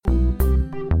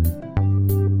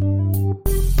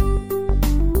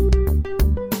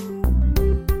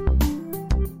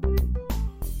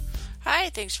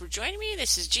Thanks for joining me.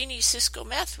 This is Jeannie Cisco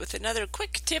Meth with another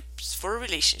quick tips for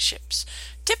relationships.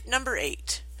 Tip number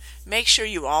 8. Make sure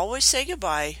you always say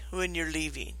goodbye when you're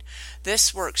leaving.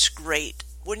 This works great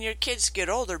when your kids get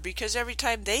older because every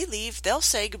time they leave, they'll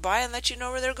say goodbye and let you know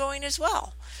where they're going as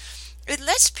well. It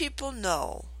lets people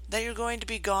know that you're going to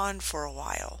be gone for a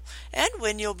while and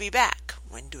when you'll be back,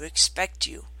 when to expect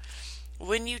you.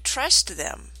 When you trust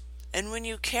them and when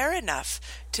you care enough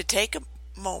to take a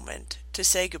moment to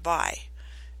say goodbye,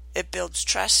 it builds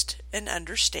trust and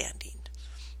understanding.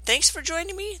 Thanks for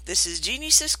joining me. This is Jeannie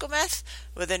Cisco Meth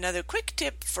with another quick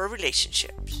tip for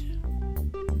relationships.